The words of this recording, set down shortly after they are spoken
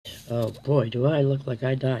Oh boy, do I look like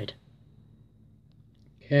I died.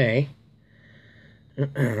 Okay.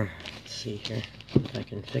 Let's see here. If I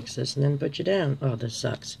can fix this and then put you down. Oh, this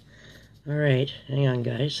sucks. Alright, hang on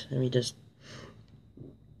guys. Let me just...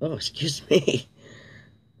 Oh, excuse me.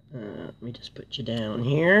 Let me just put you down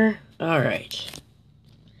here. Alright.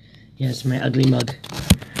 Yes, my ugly mug.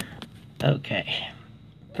 Okay.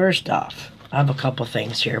 First off, I have a couple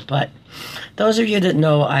things here, but those of you that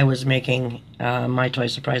know I was making my Toy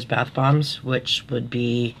Surprise bath bombs, which would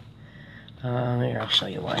be... here, I'll show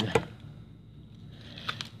you one.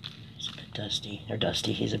 He's a bit dusty. Or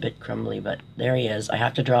dusty, he's a bit crumbly, but there he is. I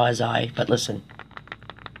have to draw his eye, but listen.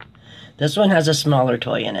 This one has a smaller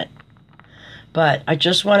toy in it. But I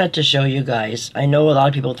just wanted to show you guys. I know a lot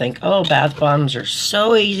of people think, oh, bath bombs are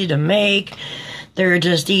so easy to make. They're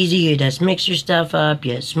just easy. You just mix your stuff up,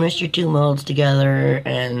 you smush your two molds together,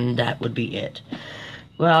 and that would be it.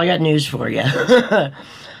 Well, I got news for you.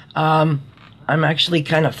 I'm actually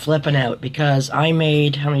kind of flipping out because I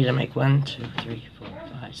made, how many did I make? 1, 2, 3, 4,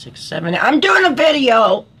 5, 6, 7. I'm doing a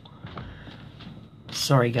video!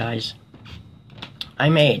 Sorry, guys. I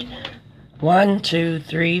made 1, 2,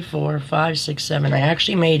 3, 4, 5, 6, 7. I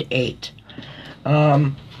actually made 8.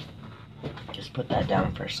 Just put that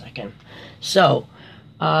down for a second. So,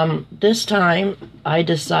 this time I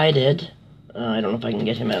decided, I don't know if I can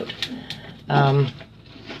get him out.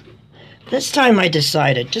 This time I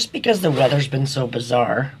decided, just because the weather's been so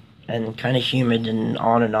bizarre and kind of humid and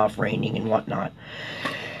on and off raining and whatnot,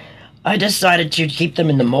 I decided to keep them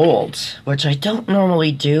in the molds, which I don't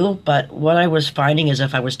normally do, but what I was finding is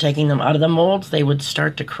if I was taking them out of the molds, they would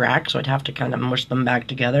start to crack, so I'd have to kind of mush them back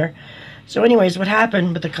together. So anyways, what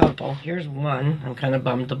happened with a couple, here's one, I'm kind of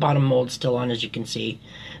bummed, the bottom mold's still on as you can see.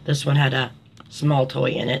 This one had a small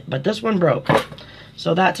toy in it, but this one broke,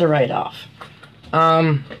 so that's a write-off.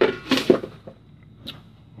 I'm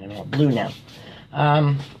all blue now.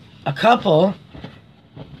 A couple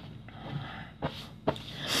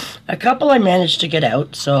I managed to get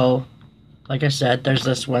out, so like I said, there's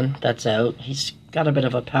this one that's out. He's got a bit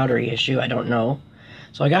of a powdery issue, I don't know.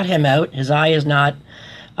 So I got him out. His eye is not...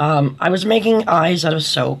 I was making eyes out of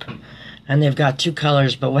soap, and they've got 2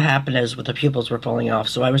 colors, but what happened is the pupils were falling off,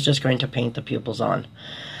 so I was just going to paint the pupils on.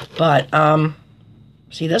 But,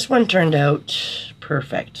 see, this one turned out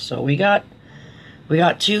perfect. So we got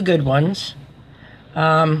 2 good ones.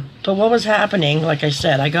 But what was happening, like I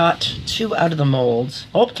said, I got 2 out of the molds.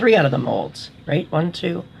 Oh, 3 out of the molds, right? 1,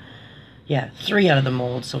 2, yeah, 3 out of the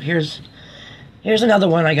molds. So here's another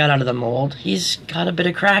one I got out of the mold. He's got a bit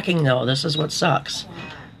of cracking, though. This is what sucks.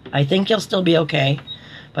 I think he'll still be okay,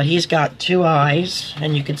 but he's got 2 eyes,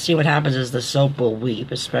 and you can see what happens is the soap will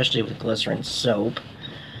weep, especially with glycerin soap.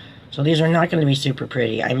 So these are not going to be super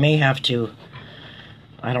pretty. I may have to...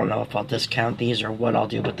 I don't know if I'll discount these or what I'll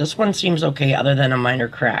do, but this one seems okay other than a minor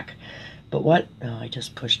crack. But what? Oh, I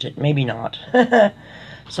just pushed it. Maybe not.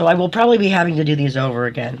 So I will probably be having to do these over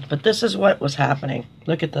again. But this is what was happening.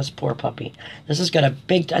 Look at this poor puppy. This has got a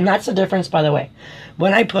big... And that's the difference, by the way.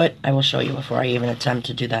 When I put... I will show you before I even attempt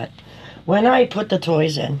to do that. When I put the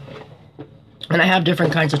toys in, and I have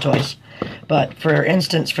different kinds of toys, but for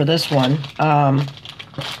instance, for this one...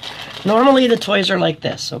 normally the toys are like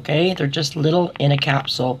this, okay? They're just little in a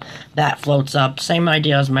capsule that floats up. Same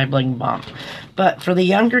idea as my bling bomb. But for the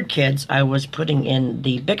younger kids, I was putting in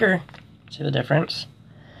the bigger, see the difference?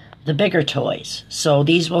 The bigger toys. So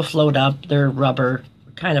these will float up. They're rubber,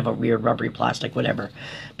 kind of a weird rubbery plastic, whatever.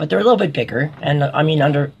 But they're a little bit bigger, and I mean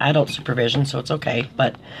under adult supervision, so it's okay.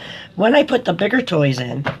 But when I put the bigger toys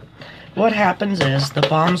in, what happens is the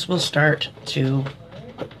bombs will start to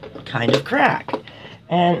kind of crack.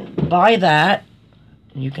 And by that,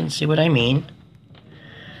 you can see what I mean,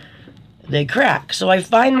 they crack. So I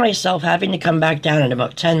find myself having to come back down in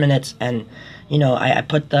about 10 minutes and, you know, I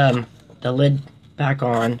put the lid back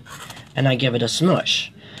on and I give it a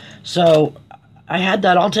smush. So I had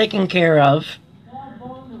that all taken care of.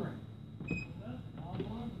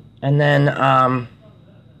 And then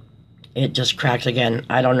it just cracked again.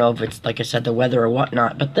 I don't know if it's, like I said, the weather or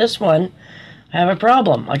whatnot. But this one, I have a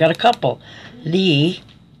problem. I got a couple. The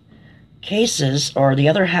cases, or the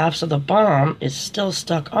other halves of the bomb, is still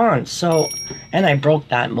stuck on. So, and I broke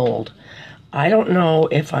that mold. I don't know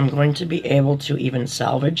if I'm going to be able to even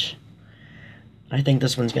salvage. I think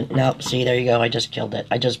this one's gonna... Nope, see, there you go. I just killed it.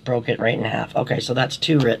 I just broke it right in half. Okay, so that's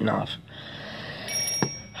 2 written off.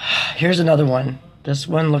 Here's another one. This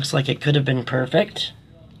one looks like it could have been perfect,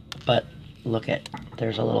 but look at,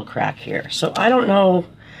 there's a little crack here. So I don't know,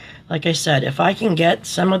 like I said, if I can get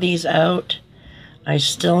some of these out, I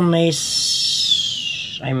still may,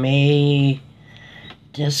 I may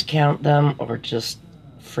discount them or just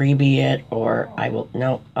freebie it, or I will...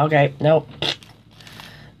 No. Okay, no.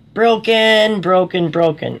 Broken, broken,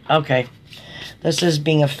 broken. Okay. This is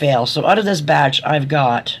being a fail. So out of this batch, I've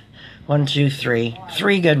got 1, 2, 3.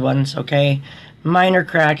 3 good ones, okay? Minor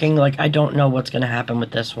cracking, like I don't know what's going to happen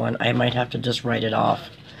with this one. I might have to just write it off.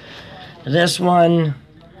 This one,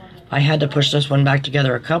 I had to push this one back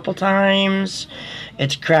together a couple times.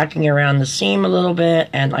 It's cracking around the seam a little bit,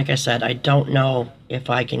 and like I said, I don't know if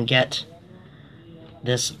I can get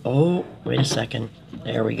this... Oh, wait a second.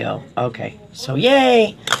 There we go. Okay, so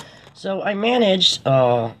yay! So I managed,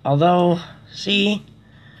 although, see,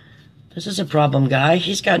 this is a problem guy.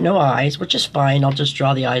 He's got no eyes, which is fine. I'll just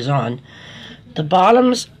draw the eyes on. The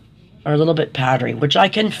bottoms are a little bit powdery, which I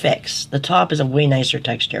can fix. The top is a way nicer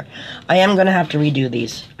texture. I am going to have to redo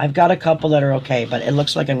these. I've got a couple that are okay, but it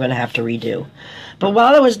looks like I'm going to have to redo. But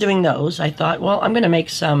while I was doing those, I thought, well, I'm going to make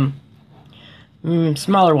some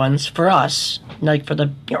smaller ones for us, like for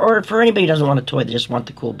the, or for anybody who doesn't want a toy, they just want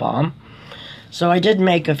the cool bomb. So I did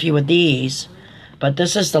make a few of these, but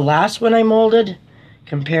this is the last one I molded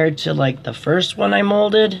compared to like the first one I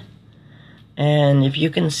molded. And if you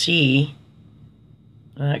can see,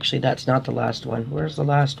 actually that's not the last one. Where's the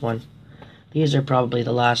last one? These are probably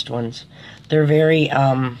the last ones. They're very,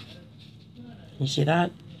 you see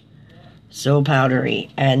that? So powdery.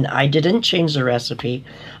 And I didn't change the recipe.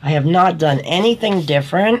 I have not done anything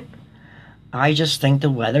different. I just think the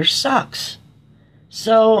weather sucks.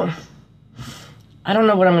 So I don't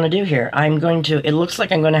know what I'm going to do here. It looks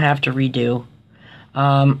like I'm going to have to redo.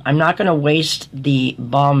 I'm not going to waste the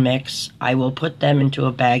bomb mix. I will put them into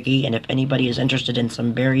a baggie, and if anybody is interested in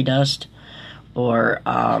some berry dust or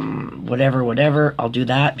whatever, I'll do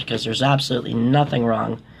that, because there's absolutely nothing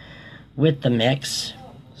wrong with the mix.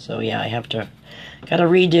 So yeah, gotta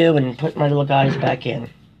redo and put my little guys back in.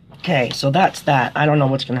 Okay, so that's that. I don't know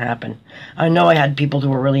what's going to happen. I know I had people who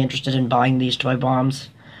were really interested in buying these toy bombs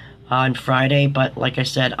on Friday, but like I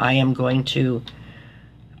said, I'm going to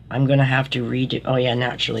have to redo. Oh yeah,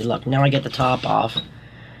 naturally, look, now I get the top off,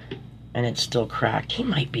 and it's still cracked. He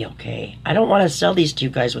might be okay. I don't want to sell these to you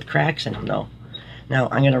guys with cracks in them, though. No,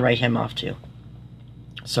 I'm going to write him off, too.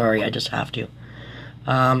 Sorry, I just have to.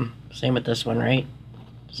 Same with this one, right?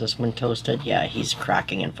 Is this one toasted? Yeah, he's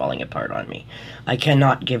cracking and falling apart on me. I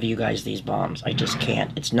cannot give you guys these bombs. I just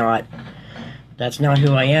can't. That's not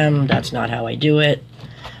who I am. That's not how I do it.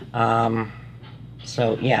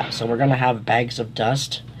 So yeah, so we're going to have bags of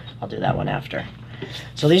dust. I'll do that one after.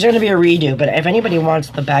 So these are going to be a redo, but if anybody wants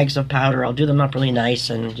the bags of powder, I'll do them up really nice,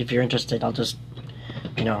 and if you're interested, I'll just,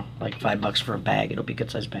 like $5 for a bag. It'll be a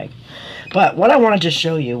good-sized bag. But what I wanted to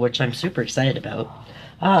show you, which I'm super excited about,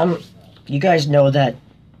 you guys know that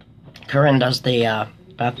Corinne does the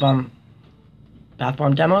bath bomb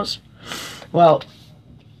demos. Well,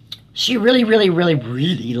 she really, really, really,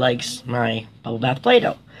 really likes my bubble bath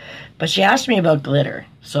Play-Doh. But she asked me about glitter.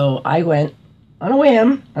 So I went on a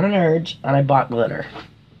whim, on an urge, and I bought glitter.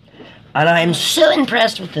 And I'm so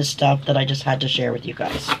impressed with this stuff that I just had to share with you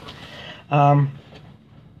guys.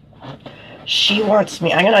 She wants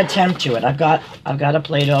me, I'm going to attempt to it. I've got a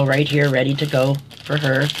Play-Doh right here ready to go for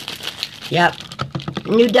her. Yep.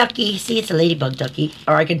 New ducky. See, it's a ladybug ducky.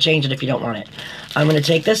 Or I can change it if you don't want it. I'm going to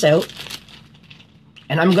take this out.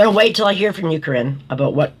 And I'm going to wait till I hear from you, Corinne,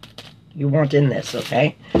 about what you want in this,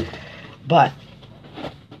 okay? But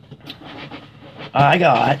I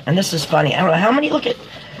got, and this is funny, I don't know how many, look at,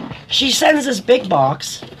 she sends this big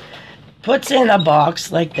box, puts in a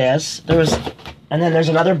box like this, and then there's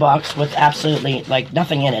another box with absolutely, like,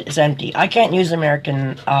 nothing in it. It's empty. I can't use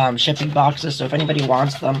American shipping boxes, so if anybody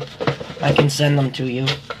wants them, I can send them to you.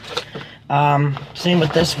 Same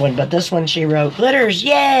with this one, but this one she wrote, glitters,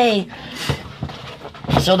 yay!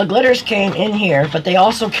 So the glitters came in here, but they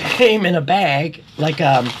also came in a bag, like,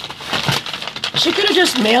 she could have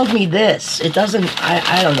just mailed me this. It doesn't,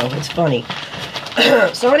 I don't know, it's funny.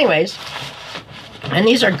 So anyways, and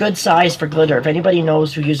these are good size for glitter. If anybody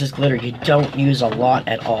knows who uses glitter, you don't use a lot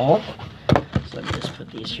at all. So let me just put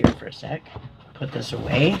these here for a sec. Put this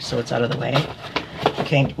away so it's out of the way. I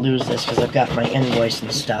can't lose this because I've got my invoice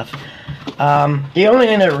and stuff. The only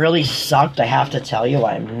thing that really sucked, I have to tell you,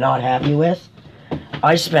 I'm not happy with,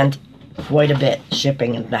 I spent quite a bit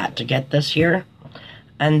shipping and that to get this here.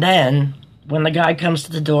 And then, when the guy comes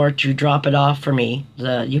to the door to drop it off for me,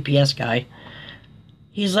 the UPS guy,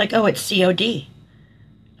 he's like, oh, it's COD.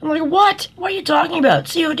 I'm like, what? What are you talking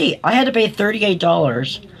about? COD. I had to pay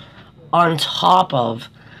 $38 on top of,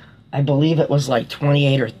 I believe it was like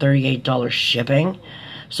 $28 or $38 shipping.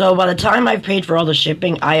 So by the time I've paid for all the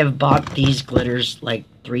shipping, I have bought these glitters like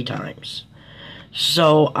 3 times.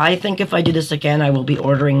 So I think if I do this again, I will be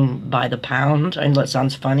ordering by the pound. I know that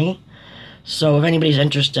sounds funny. So if anybody's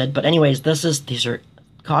interested, but anyways, these are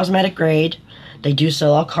cosmetic grade. They do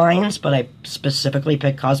sell all kinds, but I specifically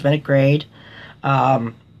picked cosmetic grade.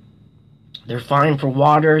 They're fine for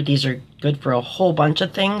water. These are good for a whole bunch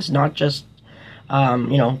of things, not just,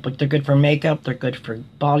 you know, but they're good for makeup. They're good for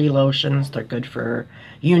body lotions. They're good for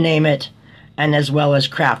you name it, and as well as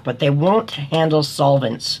craft. But they won't handle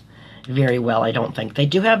solvents very well, I don't think. They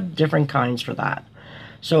do have different kinds for that.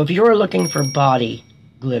 So if you're looking for body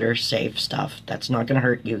glitter safe stuff that's not going to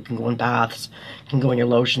hurt you, can go in baths, can go in your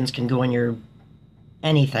lotions, can go in your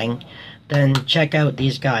anything, then check out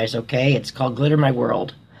these guys, okay? It's called Glitter My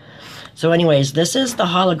World. So anyways, this is the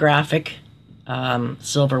holographic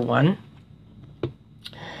silver one.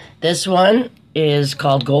 This one is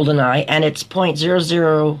called Goldeneye, and it's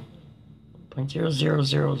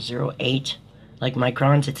 0.00008 like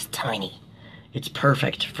microns. It's tiny. It's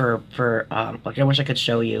perfect for like, I wish I could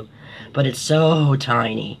show you, but it's so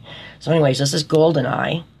tiny. So anyways, this is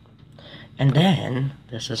Goldeneye, and then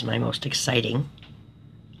this is my most exciting.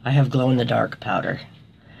 I have glow-in-the-dark powder.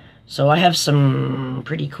 So I have some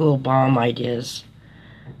pretty cool bomb ideas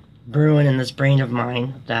brewing in this brain of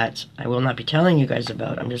mine that I will not be telling you guys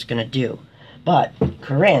about. I'm just going to do. But,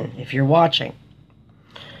 Corinne, if you're watching,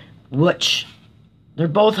 which, they're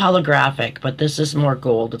both holographic, but this is more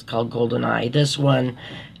gold. It's called Goldeneye. This one,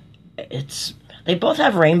 they both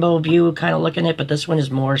have rainbow view kind of look in it, but this one is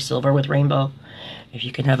more silver with rainbow. If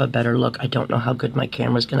you can have a better look, I don't know how good my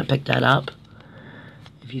camera's going to pick that up.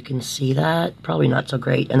 If you can see that, probably not so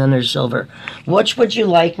great. And then there's silver. Which would you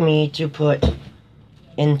like me to put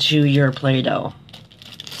into your Play-Doh?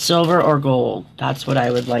 Silver or gold? That's what I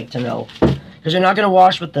would like to know. Because you're not going to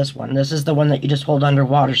wash with this one. This is the one that you just hold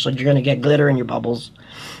underwater, so you're going to get glitter in your bubbles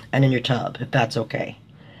and in your tub, if that's okay.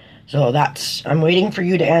 So I'm waiting for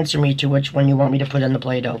you to answer me to which one you want me to put in the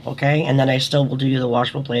Play-Doh, okay? And then I still will do you the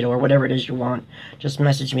washable Play-Doh or whatever it is you want. Just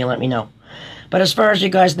message me and let me know. But as far as you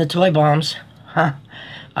guys in the toy bombs,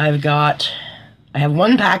 I have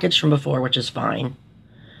one package from before, which is fine.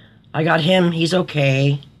 I got him, he's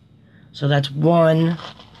okay. So that's one.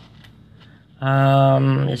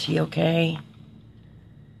 Is he okay?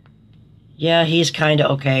 Yeah, he's kinda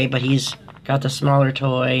okay, but he's got the smaller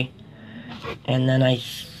toy. And then I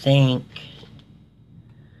think,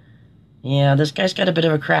 yeah, this guy's got a bit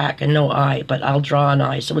of a crack and no eye, but I'll draw an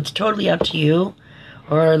eye. So it's totally up to you.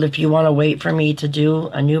 Or if you want to wait for me to do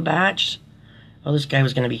a new batch. Oh, this guy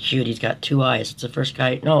was going to be cute. He's got 2 eyes. It's the first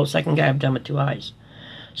guy. No, second guy I've done with 2 eyes.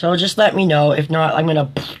 So just let me know. If not, I'm going to...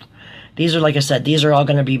 These are, like I said, these are all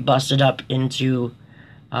going to be busted up into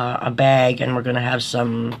a bag. And we're going to have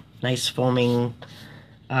some nice foaming...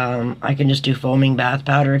 I can just do foaming bath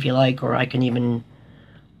powder if you like. Or I can even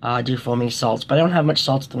do foaming salts. But I don't have much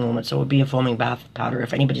salts at the moment. So it would be a foaming bath powder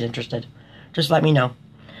if anybody's interested. Just let me know.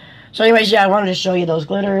 So anyways, yeah, I wanted to show you those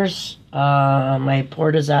glitters. My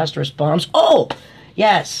poor disastrous bombs. Oh,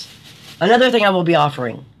 yes. Another thing I will be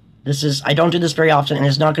offering. I don't do this very often, and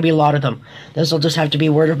there's not going to be a lot of them. This will just have to be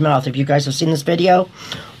word of mouth. If you guys have seen this video,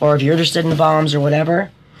 or if you're interested in the bombs or whatever,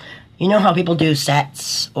 you know how people do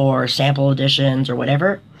sets or sample editions or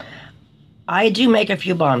whatever? I do make a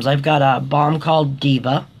few bombs. I've got a bomb called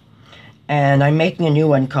Diva, and I'm making a new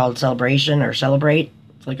one called Celebration or Celebrate.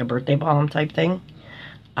 It's like a birthday bomb type thing.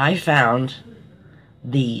 I found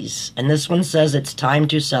these, and this one says it's time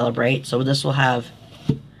to celebrate, so this will have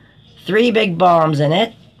 3 big bombs in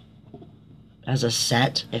it as a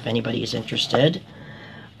set, if anybody is interested.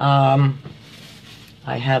 I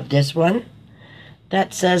have this one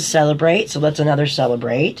that says celebrate, so that's another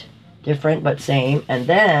celebrate, different but same. And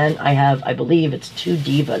then I have, I believe it's 2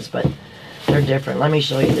 divas, but they're different. Let me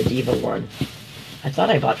show you the diva one. I thought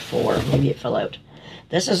I bought 4, maybe it fell out.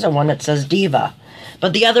 This is the one that says Diva.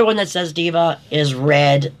 But the other one that says Diva is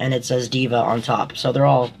red, and it says Diva on top. So they're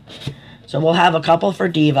all... So we'll have a couple for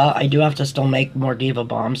Diva. I do have to still make more Diva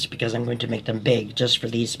bombs, because I'm going to make them big, just for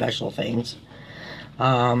these special things.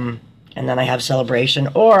 And then I have Celebration,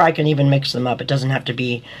 or I can even mix them up. It doesn't have to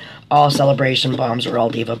be all Celebration bombs or all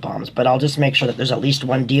Diva bombs. But I'll just make sure that there's at least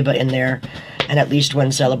 1 Diva in there, and at least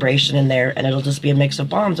 1 Celebration in there, and it'll just be a mix of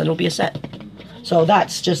bombs, and it'll be a set. So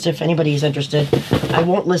that's just if anybody's interested. I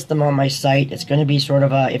won't list them on my site. It's going to be sort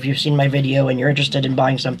of a, if you've seen my video and you're interested in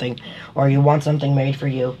buying something, or you want something made for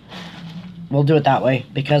you, we'll do it that way,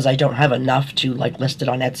 because I don't have enough to like list it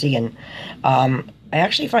on Etsy. And I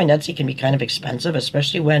actually find Etsy can be kind of expensive,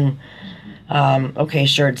 especially when, okay,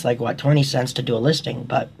 sure, it's like, what, 20 cents to do a listing,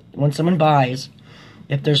 but when someone buys,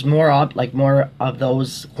 if there's more of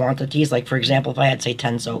those quantities, like for example, if I had, say,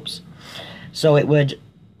 10 soaps, so it would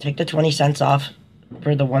take the 20 cents off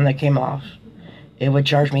for the one that came off. It would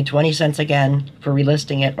charge me 20 cents again for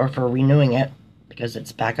relisting it or for renewing it because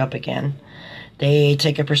it's back up again. They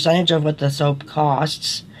take a percentage of what the soap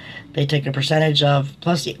costs. They take a percentage of,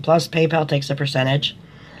 plus PayPal takes a percentage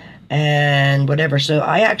and whatever. So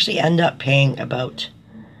I actually end up paying about,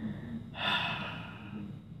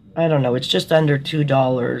 I don't know, it's just under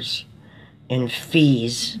 $2 in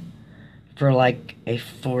fees for like a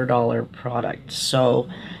 $4 product. So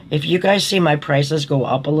if you guys see my prices go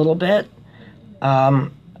up a little bit,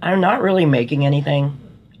 I'm not really making anything.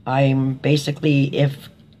 I'm basically, if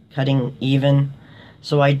cutting even,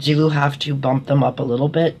 so I do have to bump them up a little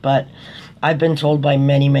bit, but I've been told by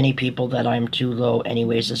many, many people that I'm too low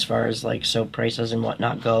anyways as far as like soap prices and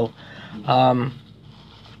whatnot go.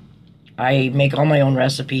 I make all my own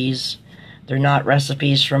recipes. They're not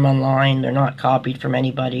recipes from online. They're not copied from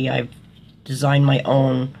anybody. I've designed my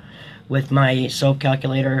own with my soap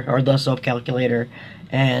calculator, or the soap calculator,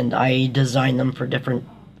 and I design them for different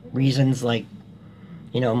reasons, like,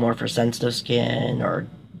 you know, more for sensitive skin or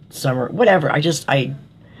summer, whatever.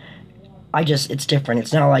 it's different.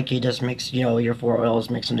 It's not like you just mix, you know, your 4 oils,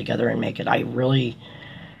 mix them together and make it. I really,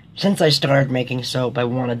 since I started making soap, I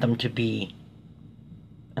wanted them to be,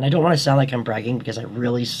 and I don't want to sound like I'm bragging because I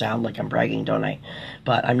really sound like I'm bragging, don't I?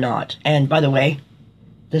 But I'm not. And by the way,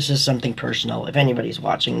 this is something personal. If anybody's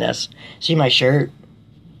watching this, see my shirt?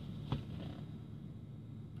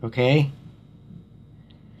 Okay?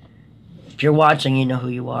 If you're watching, you know who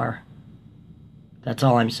you are. That's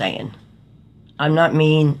all I'm saying. I'm not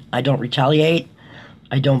mean. I don't retaliate.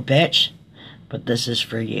 I don't bitch. But this is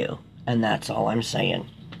for you. And that's all I'm saying.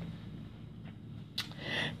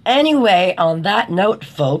 Anyway, on that note,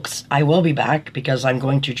 folks, I will be back because I'm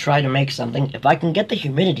going to try to make something. If I can get the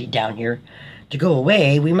humidity down here to go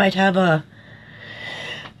away, we might have a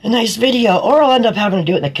nice video. Or I'll end up having to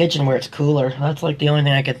do it in the kitchen where it's cooler. That's like the only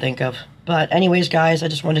thing I could think of. But anyways, guys, I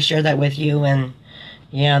just wanted to share that with you. And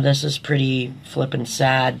yeah, this is pretty flippin'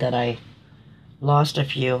 sad that I lost a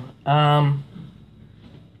few. Yeah,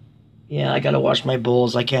 I gotta wash my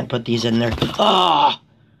bowls. I can't put these in there. Ah! Oh,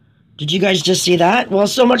 did you guys just see that? Well,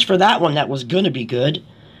 so much for that one that was gonna be good.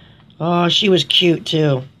 Oh, she was cute,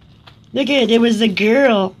 too. Look at it, it was the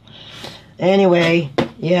girl. Anyway,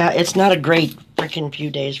 yeah, it's not a great freaking few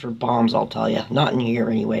days for bombs, I'll tell you. Not in here,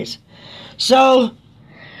 anyways. So,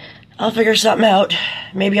 I'll figure something out.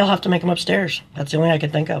 Maybe I'll have to make them upstairs. That's the only thing I can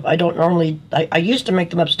think of. I don't normally... I used to make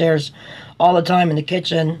them upstairs all the time in the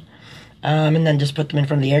kitchen, and then just put them in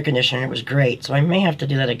front of the air conditioner. It was great, so I may have to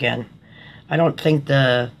do that again. I don't think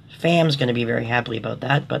the fam's going to be very happy about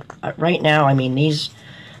that, but right now, I mean, this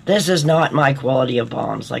is not my quality of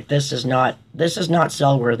bombs. Like, this is not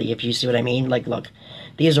sell-worthy, if you see what I mean. Like, look,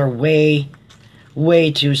 these are way,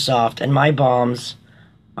 way too soft, and my bombs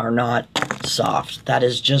are not soft. That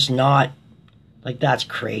is just not, like, that's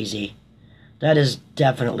crazy. That is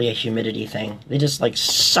definitely a humidity thing. They just, like,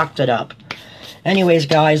 sucked it up. Anyways,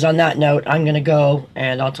 guys, on that note, I'm going to go,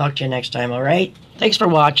 and I'll talk to you next time, alright? Thanks for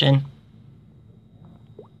watching.